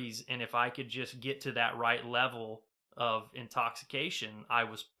insecurities. And if I could just get to that right level of intoxication, I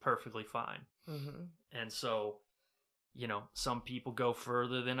was perfectly fine. Mm-hmm. And so, some people go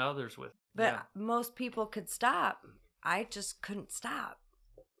further than others with. But most people could stop. I just couldn't stop.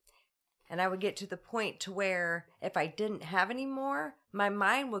 And I would get to the point to where if I didn't have any more, my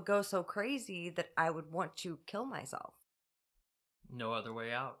mind would go so crazy that I would want to kill myself. No other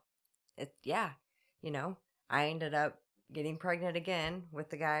way out. I ended up getting pregnant again with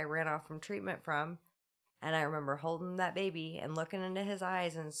the guy I ran off from treatment from. And I remember holding that baby and looking into his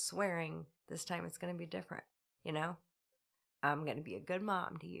eyes and swearing, this time it's going to be different. I'm going to be a good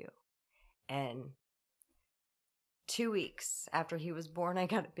mom to you. And 2 weeks after he was born, I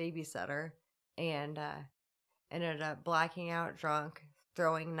got a babysitter and ended up blacking out drunk,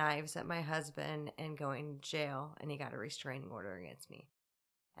 throwing knives at my husband and going to jail. And he got a restraining order against me.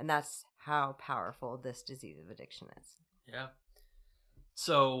 And that's how powerful this disease of addiction is. Yeah.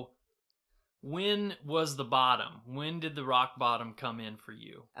 So when was the bottom? When did the rock bottom come in for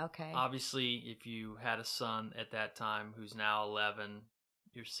you? Okay. Obviously, if you had a son at that time who's now 11,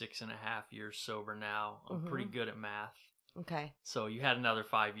 you're 6.5 years sober now. I'm pretty good at math. Okay. So you had another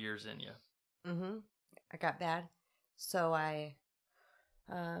 5 years in you. Mm-hmm. I got bad. So I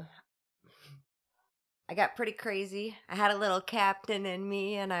got pretty crazy. I had a little captain in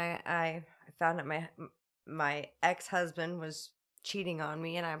me, and I found out my ex-husband was cheating on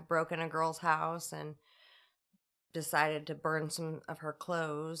me, and I broke in a girl's house and decided to burn some of her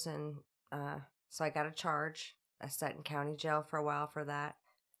clothes, and so I got a charge. I sat in county jail for a while for that.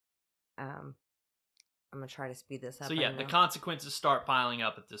 I'm gonna try to speed this up. So yeah, the consequences start piling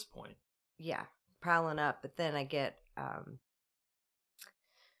up at this point. Yeah, piling up, but then I get I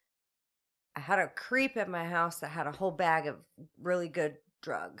had a creep at my house that had a whole bag of really good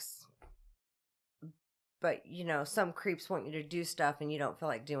drugs. But, some creeps want you to do stuff and you don't feel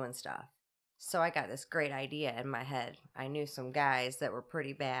like doing stuff. So I got this great idea in my head. I knew some guys that were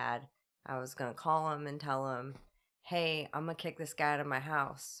pretty bad. I was going to call them and tell them, hey, I'm going to kick this guy out of my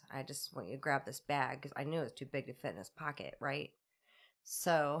house. I just want you to grab this bag, because I knew it was too big to fit in his pocket, right?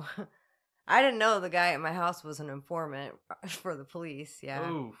 So I didn't know the guy at my house was an informant for the police. Yeah.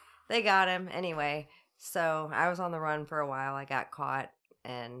 Oof. They got him anyway. So I was on the run for a while. I got caught,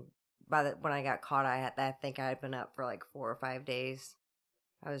 and when I got caught, I think I had been up for like 4 or 5 days.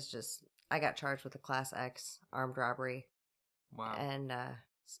 I got charged with a Class X armed robbery. Wow. And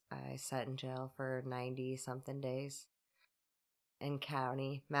I sat in jail for 90 something days in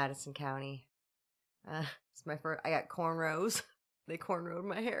Madison County. It's my first. I got cornrows. They cornrowed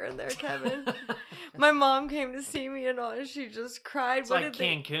my hair in there, Kevin. My mom came to see me and all, and she just cried. It's What like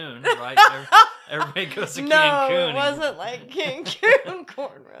did Cancun, right? Everybody goes to No, Cancun. it wasn't like Cancun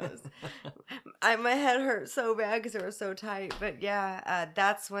cornrows. My head hurt so bad because it was so tight. But yeah,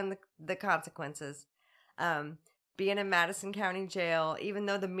 that's when the consequences. Being in Madison County Jail, even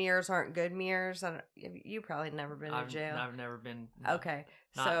though the mirrors aren't good mirrors, you probably never been to jail. I've never been. No. Okay,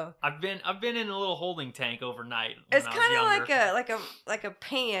 so I've been in a little holding tank overnight. It's kind of like a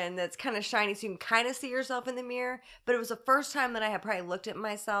pan that's kind of shiny, so you can kind of see yourself in the mirror. But it was the first time that I had probably looked at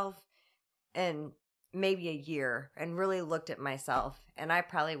myself in maybe a year and really looked at myself, and I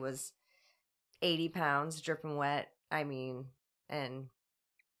probably was 80 pounds, dripping wet. I mean, and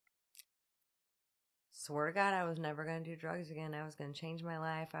swear to God, I was never going to do drugs again. I was going to change my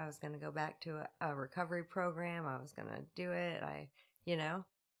life. I was going to go back to a recovery program. I was going to do it.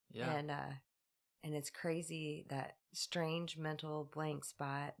 Yeah. And it's crazy, that strange mental blank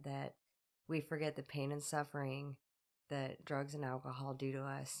spot that we forget the pain and suffering that drugs and alcohol do to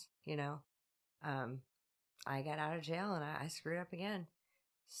us, I got out of jail and I screwed up again.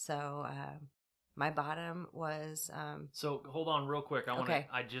 So, my bottom was So hold on real quick.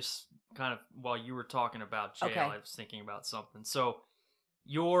 I just kind of, while you were talking about jail, I was thinking about something. So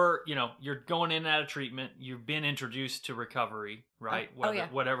you're going in and out of treatment. You've been introduced to recovery, right?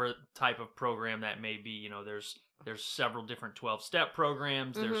 Whatever type of program that may be. There's several different 12-step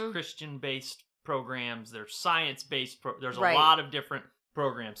programs. Mm-hmm. There's Christian-based programs. There's science-based. There's a Right. lot of different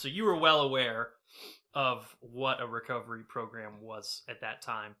programs. So you were well aware of what a recovery program was at that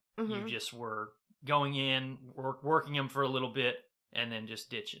time. Mm-hmm. You just were going in, working them for a little bit, and then just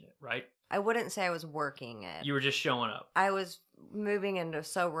ditching it, right? I wouldn't say I was working it. You were just showing up. I was moving into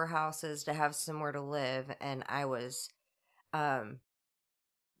sober houses to have somewhere to live, and I was, I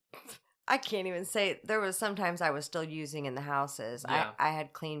can't even say, there was sometimes I was still using in the houses. Yeah. I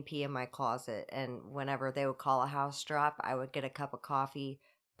had clean pee in my closet, and whenever they would call a house drop, I would get a cup of coffee,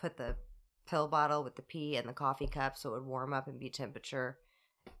 put the pill bottle with the pee in the coffee cup so it would warm up and be temperature,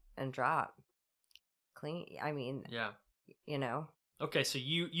 and drop. Clean, I mean, Yeah. Okay, so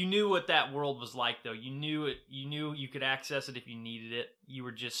you knew what that world was like, though. You knew it. You knew you could access it if you needed it. You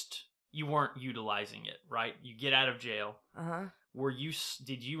weren't utilizing it, right? You get out of jail. Uh-huh.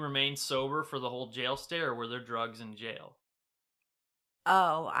 Did you remain sober for the whole jail stay, or were there drugs in jail?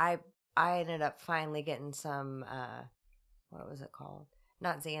 Oh, I ended up finally getting some, what was it called?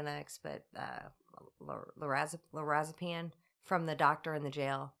 Not Xanax, but lorazepam from the doctor in the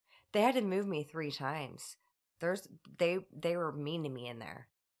jail. They had to move me 3 times. They were mean to me in there.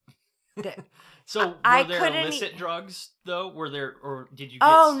 So were there illicit drugs though? Were there, or did you? No.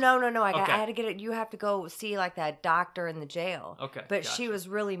 I had to get it. You have to go see like that doctor in the jail. Okay, but she was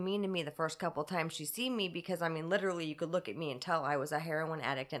really mean to me the first couple of times she seen me, because I mean, literally, you could look at me and tell I was a heroin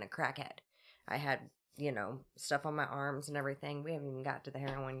addict and a crackhead. I had stuff on my arms and everything. We haven't even got to the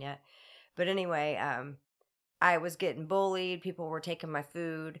heroin yet. But anyway, I was getting bullied. People were taking my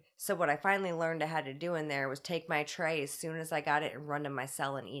food. So what I finally learned I had to do in there was take my tray as soon as I got it and run to my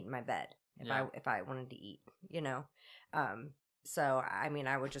cell and eat in my bed if I wanted to eat, So, I mean,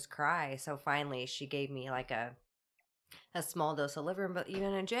 I would just cry. So finally she gave me like a small dose of liver. But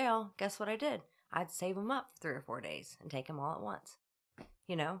even in jail, guess what I did? I'd save them up 3 or 4 days and take them all at once,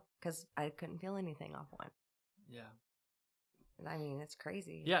 because I couldn't feel anything off one. Yeah. I mean, it's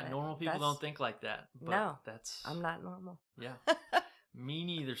crazy. Yeah, normal people don't think like that. But no, I'm not normal. Yeah, me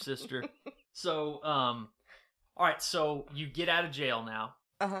neither, sister. So, all right. So you get out of jail now.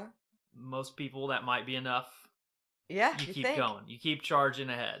 Uh-huh. Most people, that might be enough. Yeah, you keep going. You keep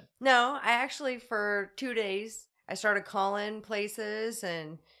charging ahead. No, I actually, for 2 days, I started calling places,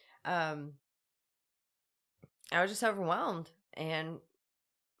 and I was just overwhelmed, and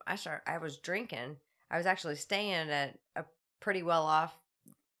I was drinking. I was actually staying at a pretty well off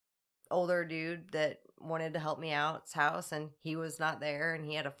older dude that wanted to help me out's house, and he was not there, and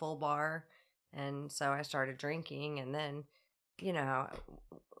he had a full bar, and so I started drinking. And then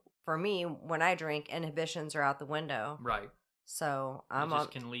for me, when I drink, inhibitions are out the window, right? So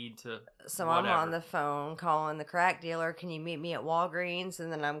can lead to whatever. I'm on the phone calling the crack dealer, can you meet me at Walgreens?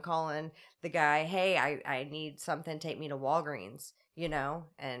 And then I'm calling the guy, hey, I need something, take me to Walgreens,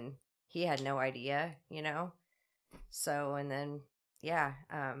 and he had no idea, So, and then,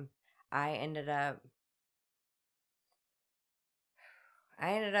 I ended up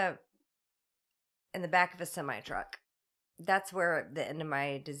in the back of a semi truck. That's where the end of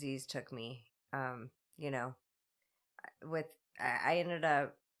my disease took me. I ended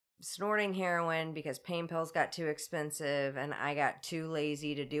up snorting heroin because pain pills got too expensive and I got too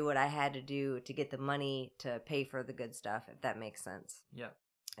lazy to do what I had to do to get the money to pay for the good stuff, if that makes sense. Yeah.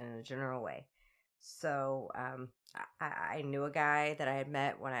 In a general way. So I knew a guy that I had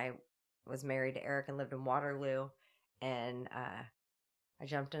met when I was married to Eric and lived in Waterloo. And I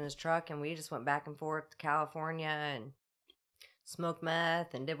jumped in his truck and we just went back and forth to California and smoked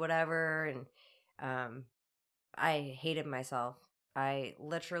meth and did whatever. And I hated myself. I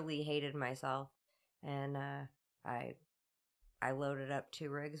literally hated myself. And I loaded up 2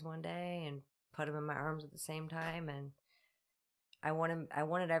 rigs one day and put them in my arms at the same time. And I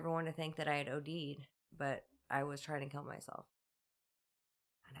wanted everyone to think that I had OD'd, but I was trying to kill myself.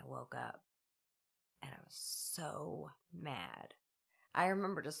 And I woke up and I was so mad. I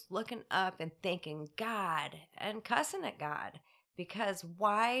remember just looking up and thanking God and cussing at God, because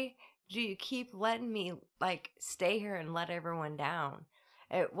why do you keep letting me like stay here and let everyone down?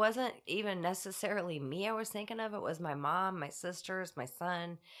 It wasn't even necessarily me I was thinking of. It was my mom, my sisters, my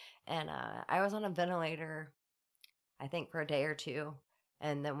son. And I was on a ventilator, I think, for a day or two.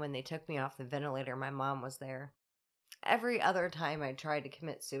 And then when they took me off the ventilator, my mom was there. Every other time I tried to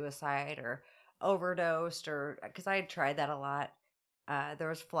commit suicide or overdosed, or because I had tried that a lot, there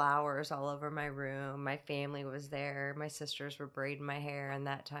was flowers all over my room. My family was there. My sisters were braiding my hair. And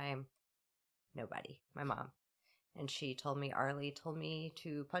that time, nobody. My mom. And she told me, Arlie told me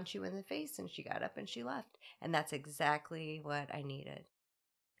to punch you in the face. And she got up and she left. And that's exactly what I needed.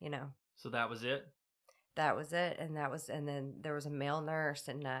 You know? So that was it? That was it. And then there was a male nurse.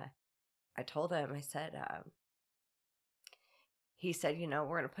 And I told him, I said, he said, we're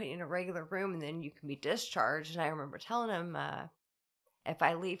going to put you in a regular room and then you can be discharged. And I remember telling him, if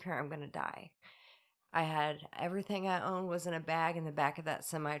I leave here, I'm going to die. I had everything I owned was in a bag in the back of that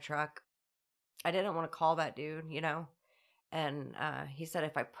semi truck. I didn't want to call that dude, And he said,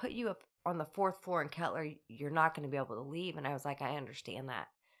 if I put you up on the 4th floor in Kettler, you're not going to be able to leave. And I was like, I understand that.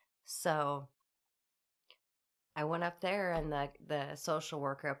 So I went up there, and the social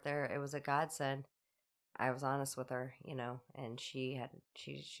worker up there, it was a godsend. I was honest with her, and she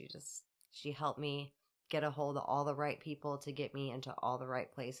helped me get a hold of all the right people to get me into all the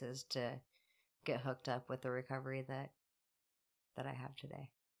right places to get hooked up with the recovery that I have today.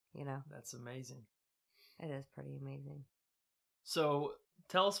 That's amazing. It is pretty amazing. So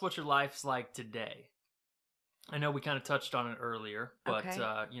tell us what your life's like today. I know we kind of touched on it earlier, but Okay.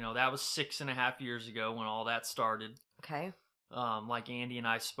 that was 6.5 years ago when all that started. Okay. Like Andy and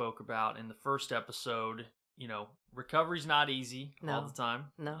I spoke about in the first episode, recovery's not easy all the time.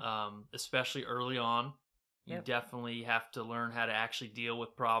 No. Especially early on. You Yep. definitely have to learn how to actually deal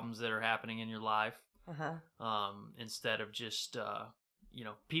with problems that are happening in your life. Instead of just,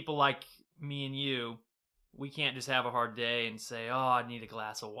 people like me and you, we can't just have a hard day and say, oh, I need a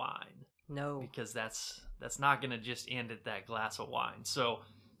glass of wine. No. Because that's not going to just end at that glass of wine. So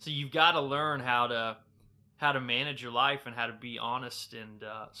you've got to learn how to manage your life and how to be honest. And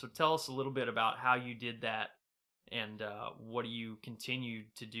so tell us a little bit about how you did that and what do you continue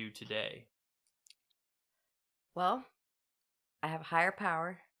to do today? Well, I have higher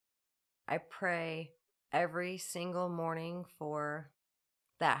power. I pray every single morning for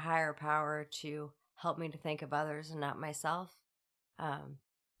that higher power to help me to think of others and not myself.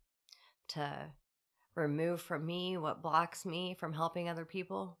 To remove from me what blocks me from helping other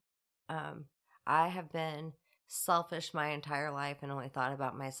people. I have been selfish my entire life and only thought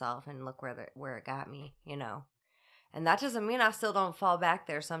about myself, and look where it got me, And that doesn't mean I still don't fall back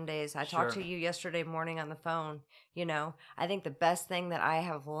there some days. I talked to you yesterday morning on the phone. I think the best thing that I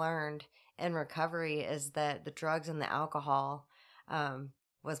have learned in recovery is that the drugs and the alcohol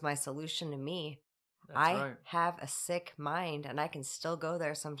was my solution to me. That's right. Have a sick mind, and I can still go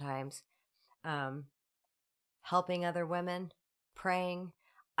there sometimes. Helping other women, praying.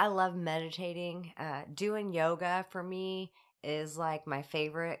 I love meditating. Doing yoga for me is like my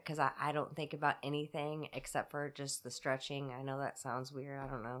favorite because I don't think about anything except for just the stretching. I know that sounds weird. I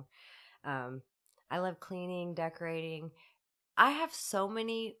don't know. I love cleaning, decorating. I have so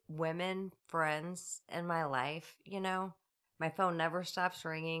many women friends in my life, My phone never stops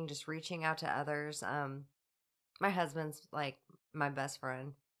ringing, just reaching out to others. My husband's like my best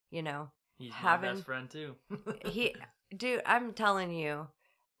friend, He's my best friend too. Dude, I'm telling you,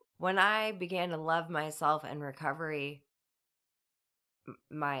 when I began to love myself in recovery,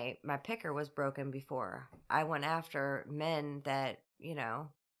 my picker was broken before. I went after men that, I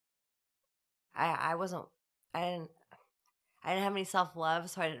didn't have any self-love,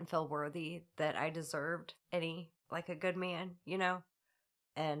 so I didn't feel worthy that I deserved any, like a good man,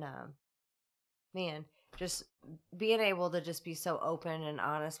 And, man, just being able to just be so open and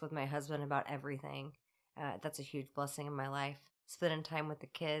honest with my husband about everything. That's a huge blessing in my life. Spending time with the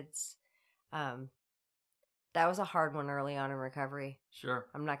kids. That was a hard one early on in recovery. Sure.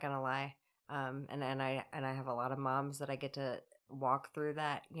 I'm not gonna lie. And I have a lot of moms that I get to walk through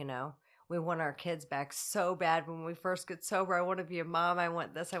that. We want our kids back so bad when we first get sober. I want to be a mom. I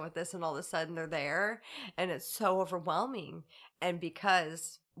want this, and all of a sudden they're there, and it's so overwhelming. And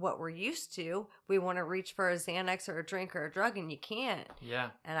because what we're used to, we want to reach for a Xanax or a drink or a drug, and you can't. Yeah.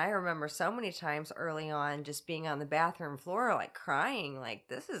 And I remember so many times early on just being on the bathroom floor, like crying, like,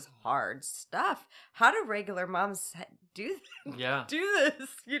 this is hard stuff. How do regular moms do this,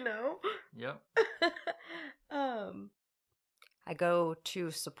 Yep. I go to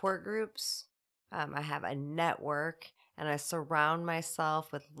support groups. I have a network, and I surround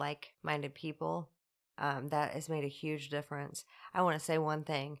myself with like-minded people. That has made a huge difference. I want to say one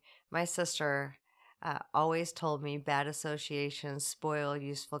thing. My sister always told me bad associations spoil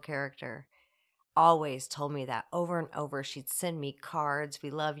useful character. Always told me that over and over. She'd send me cards. We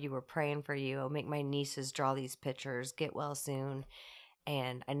love you. We're praying for you. I'll make my nieces draw these pictures. Get well soon.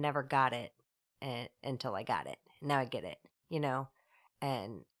 And I never got it until I got it. Now I get it,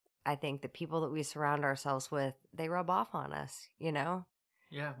 And I think the people that we surround ourselves with, they rub off on us,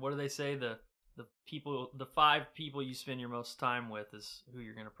 Yeah. What do they say? The 5 people you spend your most time with is who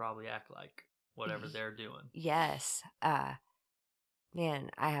you're going to probably act like, whatever they're doing. Yes.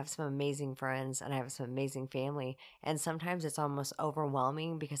 Man, I have some amazing friends and I have some amazing family. And sometimes it's almost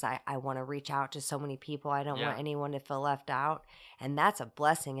overwhelming because I want to reach out to so many people. I don't want anyone to feel left out. And that's a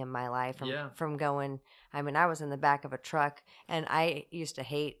blessing in my life from going. I mean, I was in the back of a truck and I used to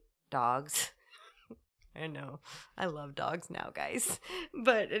hate dogs. I know. I love dogs now, guys.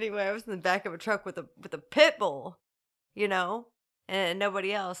 But anyway, I was in the back of a truck with a pit bull, and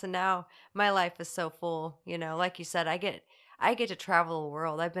nobody else. And now my life is so full, like you said, I get to travel the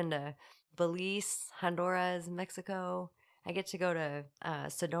world. I've been to Belize, Honduras, Mexico. I get to go to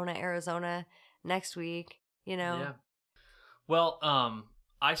Sedona, Arizona next week, Yeah. Well,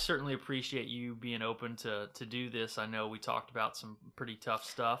 I certainly appreciate you being open to do this. I know we talked about some pretty tough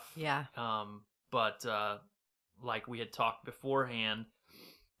stuff. Yeah. But like we had talked beforehand,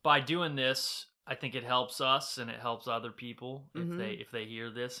 by doing this, I think it helps us and it helps other people if they hear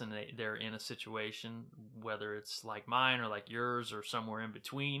this and they're in a situation, whether it's like mine or like yours or somewhere in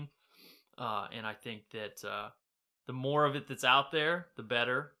between. And I think that the more of it that's out there, the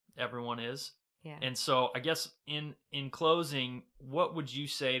better everyone is. Yeah. And so I guess in closing, what would you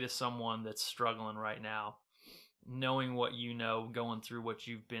say to someone that's struggling right now, knowing what you know, going through what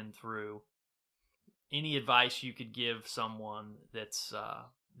you've been through? Any advice you could give someone that's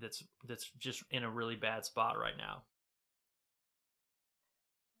just in a really bad spot right now?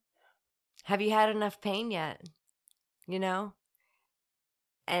 Have you had enough pain yet?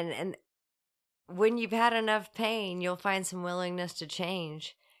 And when you've had enough pain, you'll find some willingness to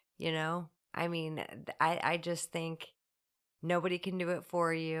change, I mean, I just think nobody can do it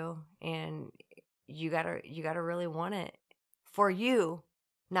for you, and you gotta really want it for you.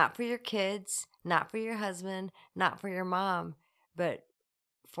 Not for your kids, not for your husband, not for your mom, but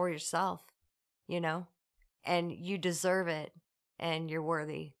for yourself, and you deserve it and you're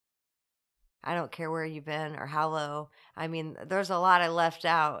worthy. I don't care where you've been or how low. I mean, there's a lot I left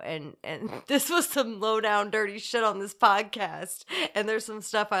out, and this was some low down dirty shit on this podcast, and there's some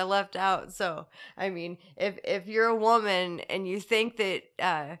stuff I left out. So, I mean, if you're a woman and you think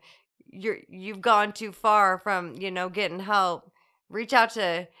that you've gone too far from, getting help, reach out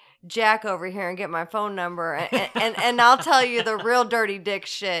to Jack over here and get my phone number, and I'll tell you the real dirty dick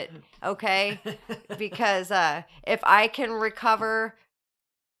shit, okay? Because if I can recover,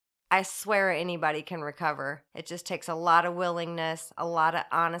 I swear anybody can recover. It just takes a lot of willingness, a lot of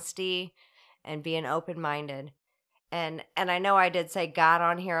honesty, and being open-minded. And I know I did say God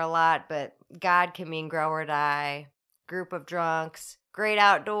on here a lot, but God can mean grow or die, group of drunks, great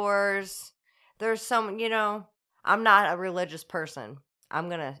outdoors. There's some, I'm not a religious person. I'm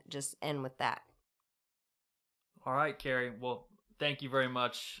going to just end with that. All right, Carrie. Well, thank you very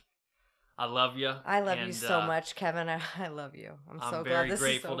much. I love you. I love you so much, Kevin. I love you. I'm so glad this is over.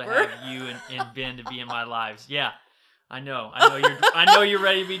 Very grateful to have you and Ben to be in my lives. Yeah, I know. I know you're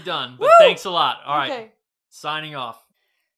ready to be done. But thanks a lot. All right. Signing off.